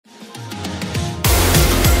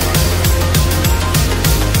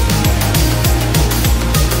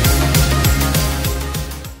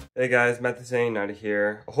Hey guys, Matt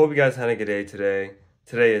here. I hope you guys had a good day today.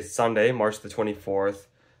 Today is Sunday, March the 24th.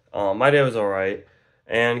 My day was alright.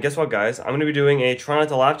 And guess what, guys? I'm going to be doing a Try Not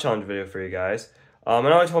to Laugh challenge video for you guys. I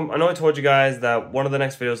know I told you guys that one of the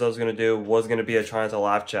next videos I was going to do was going to be a Try Not to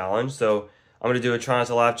Laugh challenge. So I'm going to do a Try Not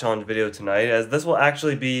to Laugh challenge video tonight, as this will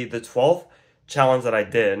actually be the 12th challenge that I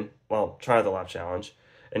did. Well, Try Not to Laugh challenge.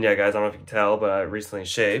 And yeah, guys, I don't know if you can tell, but I recently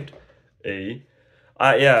shaved.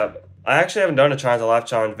 I actually haven't done a Try Not to Laugh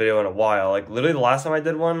challenge video in a while. Like, literally the last time I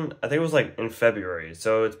did one, I think it was like in February.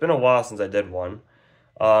 So it's been a while since I did one.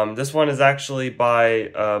 This one is actually by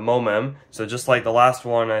Momem. So just like the last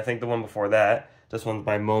one, I think the one before that. This one's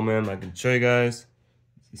by Momem. I can show you guys.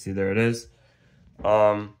 You see, there it is.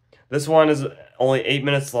 This one is only 8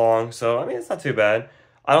 minutes long. So, I mean, it's not too bad.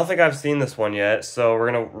 I don't think I've seen this one yet. So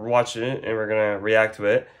we're going to watch it and we're going to react to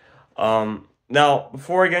it. Now,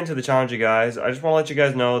 before I get into the challenge, you guys, I just want to let you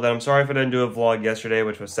guys know that I'm sorry if I didn't do a vlog yesterday,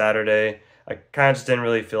 which was Saturday. I kind of just didn't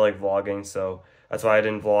really feel like vlogging, so that's why I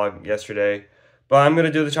didn't vlog yesterday. But I'm going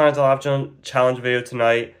to do the Try Not to Laugh challenge video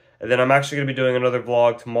tonight, and then I'm actually going to be doing another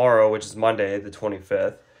vlog tomorrow, which is Monday, the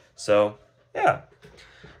 25th. So, yeah.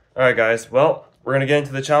 Alright, guys. Well, we're going to get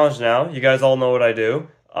into the challenge now. You guys all know what I do.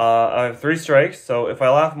 I have 3 strikes, so if I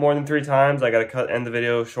laugh more than 3 times, I got to end the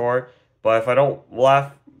video short. But if I don't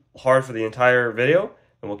laugh hard for the entire video,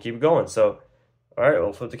 and we'll keep going. So, alright,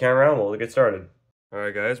 we'll flip the camera around, we'll get started.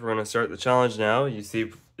 Alright guys, we're going to start the challenge now. You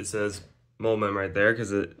see it says Momem right there, because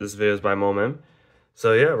this video is by Momem.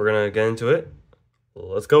 So yeah, we're going to get into it.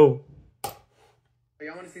 Let's go.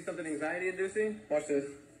 Y'all want to see something anxiety inducing? Watch this.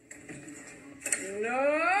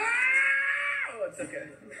 No! It's okay.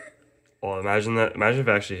 Oh, imagine that. Imagine if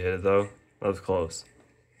I actually hit it though. That was close.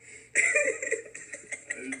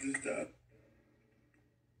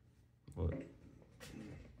 What?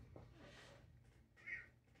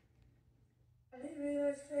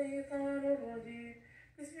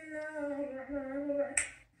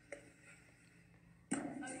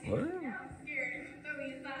 What?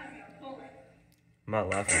 I'm not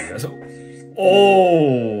laughing at you guys.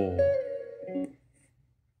 Oh!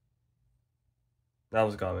 That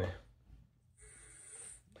was got me.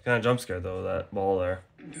 Kind of jump scared though, that ball there.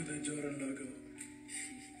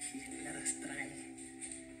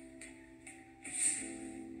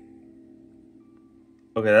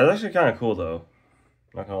 Okay, that's actually kind of cool though.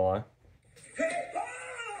 Not gonna lie.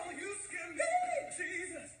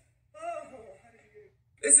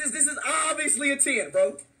 This is obviously a 10,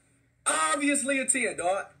 bro. Obviously a 10,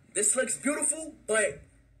 dog. This looks beautiful, but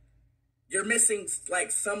you're missing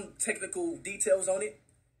like some technical details on it.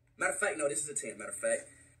 Matter of fact, no, this is a 10. Matter of fact.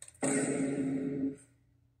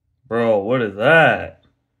 Bro, what is that?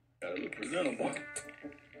 Gotta look presentable.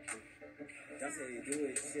 That's how you do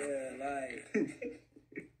it, shit, like.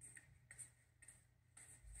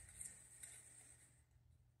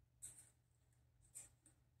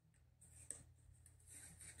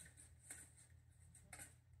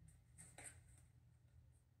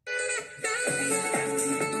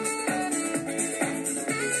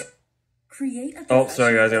 Oh,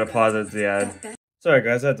 sorry guys, I gotta pause it at the ad. Sorry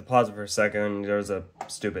guys, I had to pause it for a second. There was a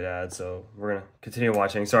stupid ad, so we're gonna continue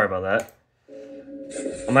watching. Sorry about that.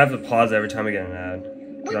 I'm gonna have to pause every time I get an ad,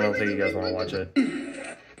 because I don't think you guys wanna watch it.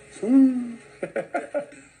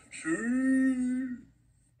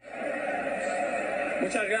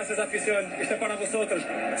 Muchas gracias, afición. Este para vosotros.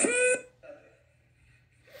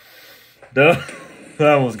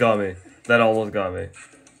 That almost got me. That almost got me.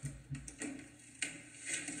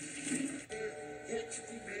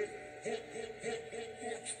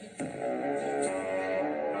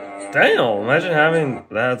 Damn, imagine having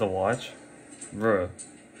that as a watch. Bruh.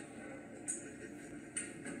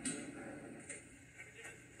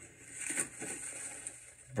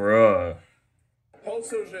 Bruh.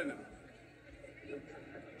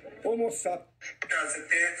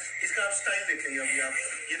 इसका आप style देखेंगे अभी आप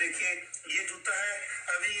ये देखिए ये जूता है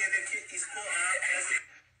अभी ये देखिए इसको आप ऐसे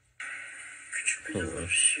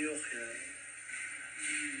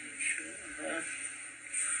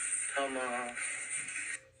tamam.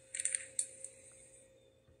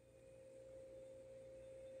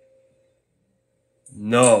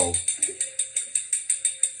 No.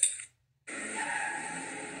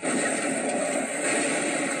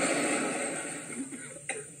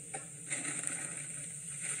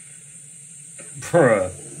 Bruh.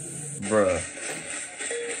 Bruh.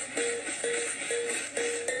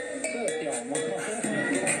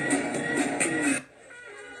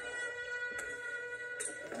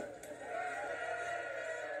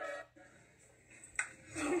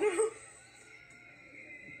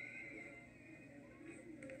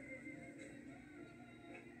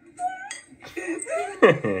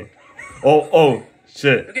 Oh,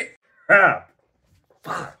 shit. Okay. Ah,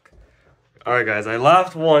 fuck. Alright, guys, I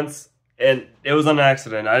laughed once, and it was an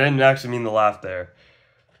accident. I didn't actually mean to laugh there.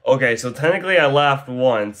 Okay, so technically I laughed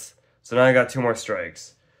once, so now I got 2 more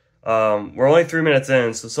strikes. We're only 3 minutes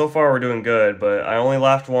in, so far we're doing good, but I only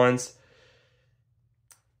laughed once.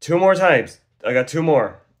 2 more times. I got 2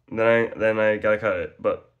 more. Then I gotta cut it.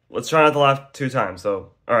 But let's try not to laugh 2 times.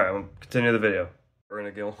 So, alright, I'm gonna continue the video. We're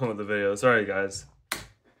gonna get on with the video. Sorry, guys.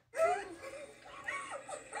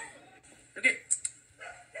 Okay.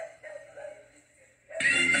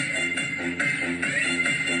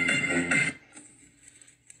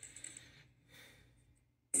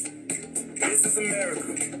 This is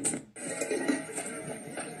America.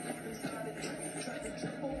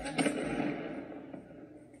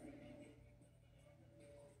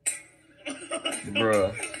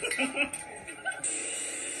 Bruh.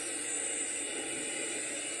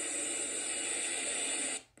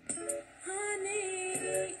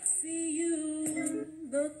 Honey, see you.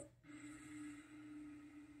 The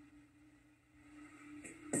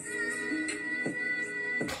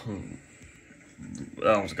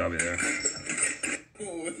That almost got me there.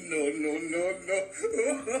 Oh, no.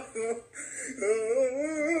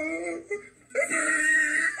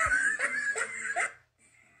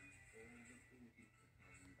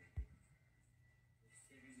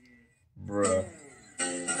 Bruh.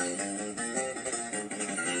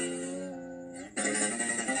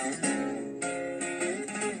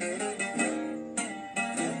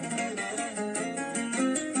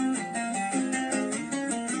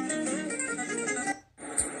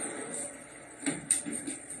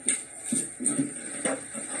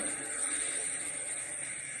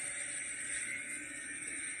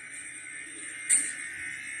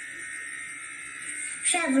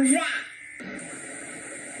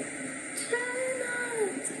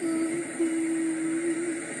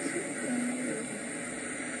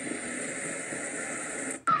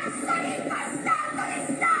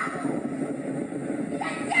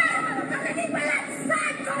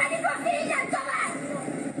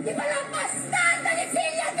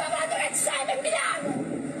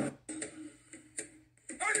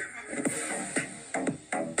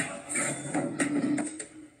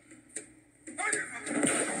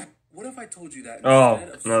 What if I told you that? Oh,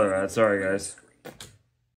 another ad. Sorry, guys.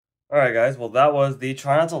 Alright, guys. Well, that was the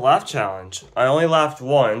Try Not to Laugh challenge. I only laughed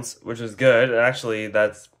once, which is good. Actually,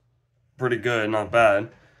 that's pretty good, not bad.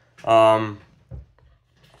 I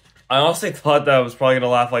honestly thought that I was probably going to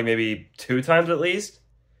laugh like maybe 2 times at least.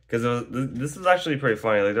 Because this is actually pretty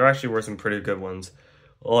funny. Like, there actually were some pretty good ones.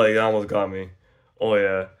 Oh, like, that almost got me. Oh,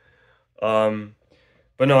 yeah.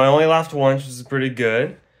 But no, I only laughed once, which is pretty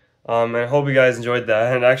good. And I hope you guys enjoyed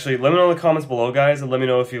that. And actually, let me know in the comments below, guys, and let me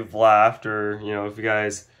know if you've laughed or, you know, if you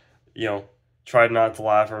guys, you know, tried not to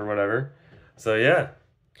laugh or whatever. So, yeah.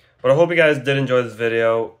 But I hope you guys did enjoy this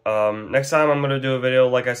video. Next time I'm going to do a video,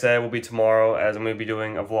 like I said, will be tomorrow, as I'm going to be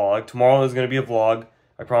doing a vlog. Tomorrow is going to be a vlog.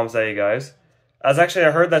 I promise that, you guys. As actually,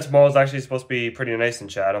 I heard that tomorrow's actually supposed to be pretty nice in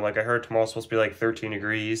chat. I heard tomorrow's supposed to be like 13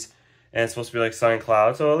 degrees. And it's supposed to be like sun and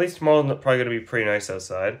cloud. So at least tomorrow's probably going to be pretty nice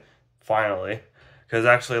outside. Finally. Because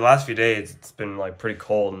actually, last few days, it's been like pretty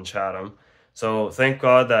cold in Chatham. So thank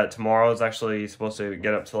God that tomorrow is actually supposed to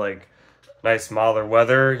get up to like nice milder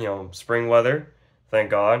weather, you know, spring weather. Thank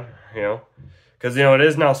God, you know. Because, you know, it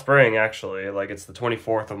is now spring, actually. Like, it's the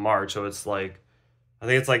 24th of March. So it's like, I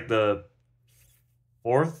think it's like the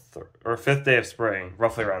 4th or 5th day of spring.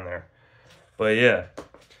 Roughly around there. But yeah.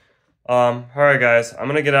 Alright guys, I'm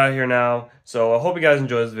gonna get out of here now. So I hope you guys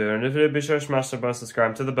enjoyed this video, and if you did, be sure to smash the button,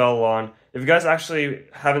 subscribe to the bell on. If you guys actually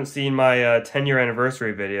haven't seen my 10-year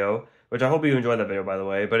anniversary video, which I hope you enjoyed that video, by the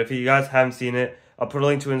way, but if you guys haven't seen it, I'll put a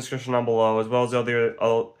link to it in the description down below, as well as all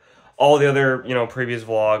the other, you know, previous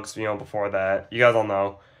vlogs, you know, before that. You guys all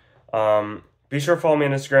know. Be sure to follow me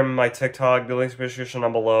on Instagram and my TikTok. The link's in the description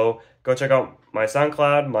down below. Go check out my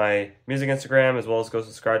SoundCloud, my music Instagram, as well as go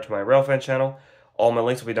subscribe to my Railfan channel. All my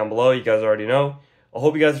links will be down below. You guys already know. I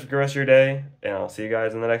hope you guys have a good rest of your day, and I'll see you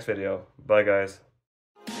guys in the next video. Bye, guys.